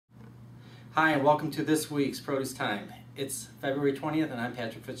Hi, and welcome to this week's Produce Time. It's February 20th, and I'm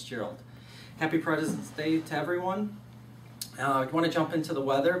Patrick Fitzgerald. Happy President's Day to everyone. I want to jump into the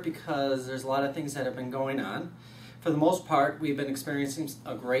weather because there's a lot of things that have been going on. For the most part, we've been experiencing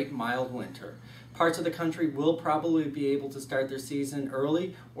a great mild winter. Parts of the country will probably be able to start their season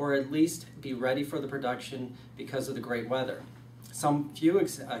early or at least be ready for the production because of the great weather. Some few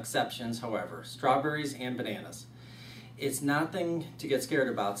exceptions, however, strawberries and bananas. It's nothing to get scared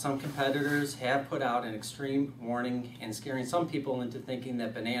about. Some competitors have put out an extreme warning and scaring some people into thinking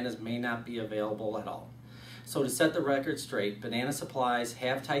that bananas may not be available at all. So to set the record straight, banana supplies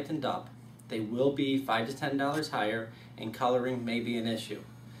have tightened up. They will be $5 to $10 higher, and coloring may be an issue.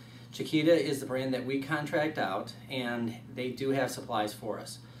 Chiquita is the brand that we contract out, and they do have supplies for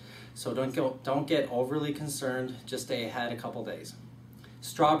us. So don't get overly concerned, just stay ahead a couple days.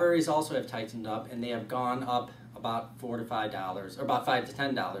 Strawberries also have tightened up, and they have gone up about $4 to $5, or about $5 to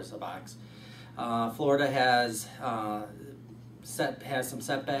 $10 a box. Florida has some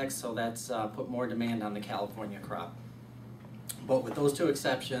setbacks, so that's put more demand on the California crop. But with those two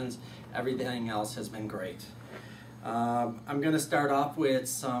exceptions, everything else has been great. I'm going to start off with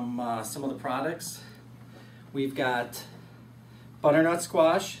some of the products. We've got butternut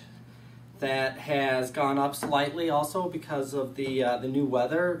squash that has gone up slightly also because of the new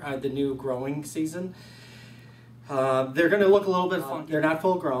weather, the new growing season. They're going to look a little bit funky. They're not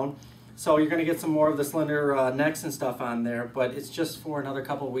full grown, so you're going to get some more of the slender necks and stuff on there, but it's just for another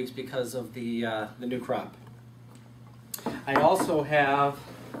couple of weeks because of the new crop. I also have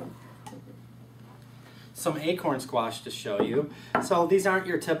some acorn squash to show you. So these aren't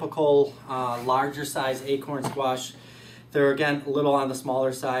your typical larger size acorn squash. They're again a little on the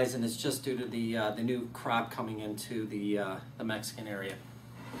smaller size, and it's just due to the new crop coming into the Mexican area.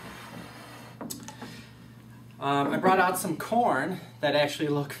 I brought out some corn that actually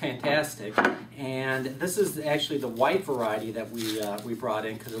look fantastic, and this is actually the white variety that we brought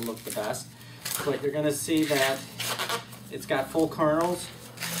in because it looked the best. But you're going to see that it's got full kernels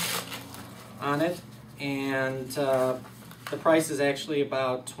on it, and the price is actually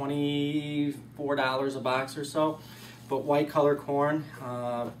about $24 a box or so. But white color corn.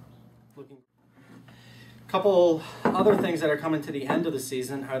 Looking. Couple other things that are coming to the end of the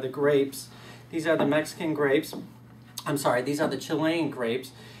season are the grapes. These are the Mexican grapes. I'm sorry, these are the Chilean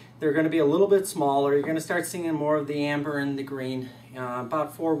grapes. They're going to be a little bit smaller. You're going to start seeing more of the amber and the green.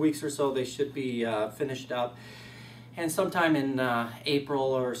 About 4 weeks or so they should be finished up. And sometime in April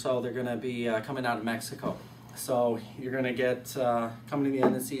or so they're going to be coming out of Mexico. So you're going to get coming to the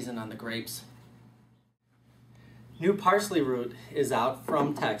end of the season on the grapes. New parsley root is out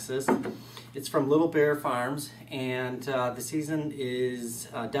from Texas. It's from Little Bear Farms, and the season is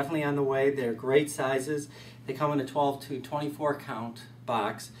definitely on the way. They're great sizes. They come in a 12 to 24 count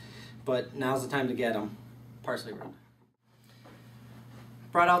box, but now's the time to get them. Parsley root.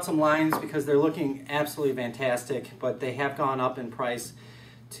 Brought out some limes because they're looking absolutely fantastic, but they have gone up in price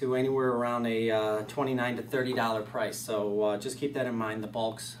to anywhere around a $29 to $30 price. So just keep that in mind. The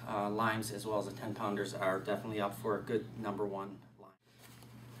bulks, limes, as well as the 10-pounders are definitely up for a good #1 lime.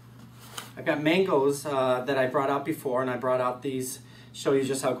 I've got mangoes that I brought out before, and I brought out these, show you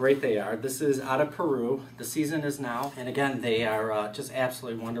just how great they are. This is out of Peru. The season is now, and again, they are just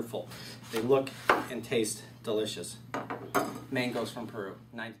absolutely wonderful. They look and taste delicious. Mangoes from Peru,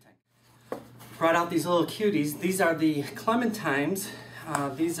 9 to 10. Brought out these little cuties. These are the clementines.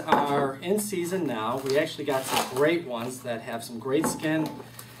 These are in season now. We actually got some great ones that have some great skin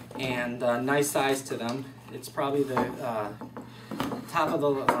and nice size to them. It's probably the top of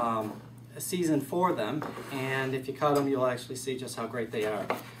the season for them, and if you cut them you'll actually see just how great they are.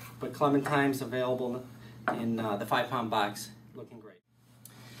 But clementines available in the 5-pound box, looking great.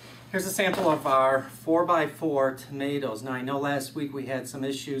 Here's a sample of our 4x4 tomatoes. Now I know last week we had some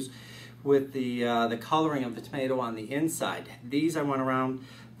issues with the coloring of the tomato on the inside. These I went around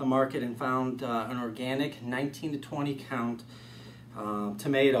the market and found an organic 19 to 20 count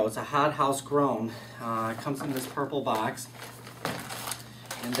tomato. It's a hothouse grown. It comes in this purple box,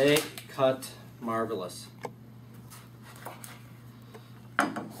 and they cut marvelous.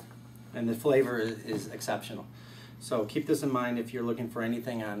 And the flavor is exceptional. So keep this in mind if you're looking for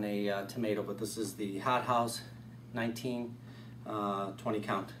anything on a tomato, but this is the hothouse 19 20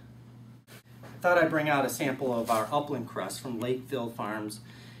 count. I thought I'd bring out a sample of our upland cress from Lakeville Farms.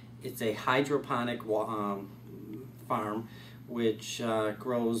 It's a hydroponic farm which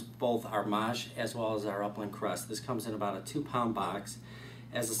grows both our mâche as well as our upland cress. This comes in about a 2-pound box.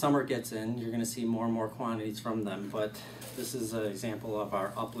 As the summer gets in, you're going to see more and more quantities from them, but this is an example of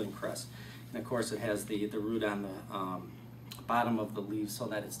our upland cress. And of course it has the root on the bottom of the leaves so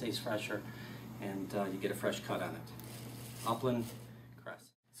that it stays fresher and you get a fresh cut on it. Upland cress.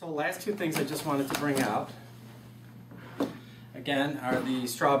 So last two things I just wanted to bring out, again, are the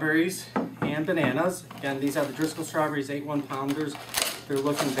strawberries and bananas. Again, these are the Driscoll strawberries, 8 1-pounders. They're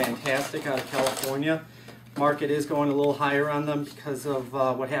looking fantastic out of California. Market is going a little higher on them because of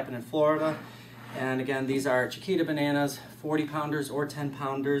what happened in Florida. And again, these are Chiquita bananas, 40-pounders or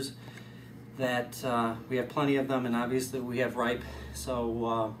 10-pounders. That we have plenty of them, and obviously we have ripe.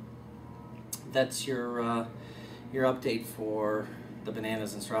 So that's your update for the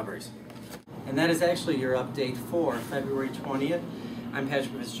bananas and strawberries. And that is actually your update for February 20th. I'm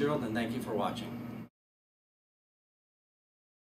Patrick Fitzgerald, and thank you for watching.